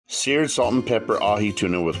Seared salt and pepper ahi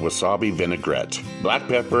tuna with wasabi vinaigrette. Black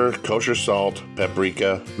pepper, kosher salt,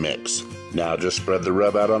 paprika, mix. Now just spread the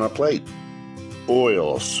rub out on a plate.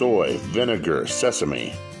 Oil, soy, vinegar,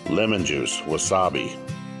 sesame, lemon juice, wasabi.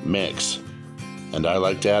 Mix. And I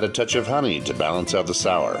like to add a touch of honey to balance out the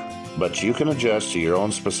sour, but you can adjust to your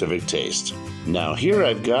own specific taste. Now here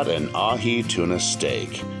I've got an ahi tuna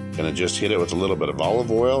steak. Gonna just hit it with a little bit of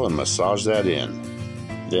olive oil and massage that in.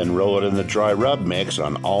 Then roll it in the dry rub mix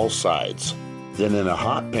on all sides. Then in a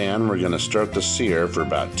hot pan, we're going to start to sear for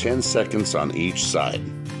about 10 seconds on each side.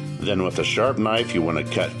 Then with a sharp knife, you want to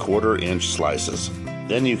cut 1/4-inch slices.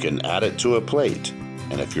 Then you can add it to a plate.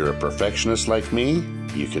 And if you're a perfectionist like me,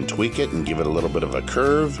 you can tweak it and give it a little bit of a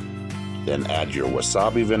curve. Then add your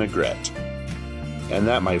wasabi vinaigrette. And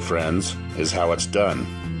that, my friends, is how it's done.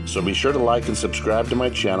 So be sure to like and subscribe to my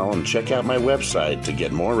channel and check out my website to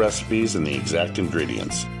get more recipes and the exact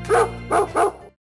ingredients.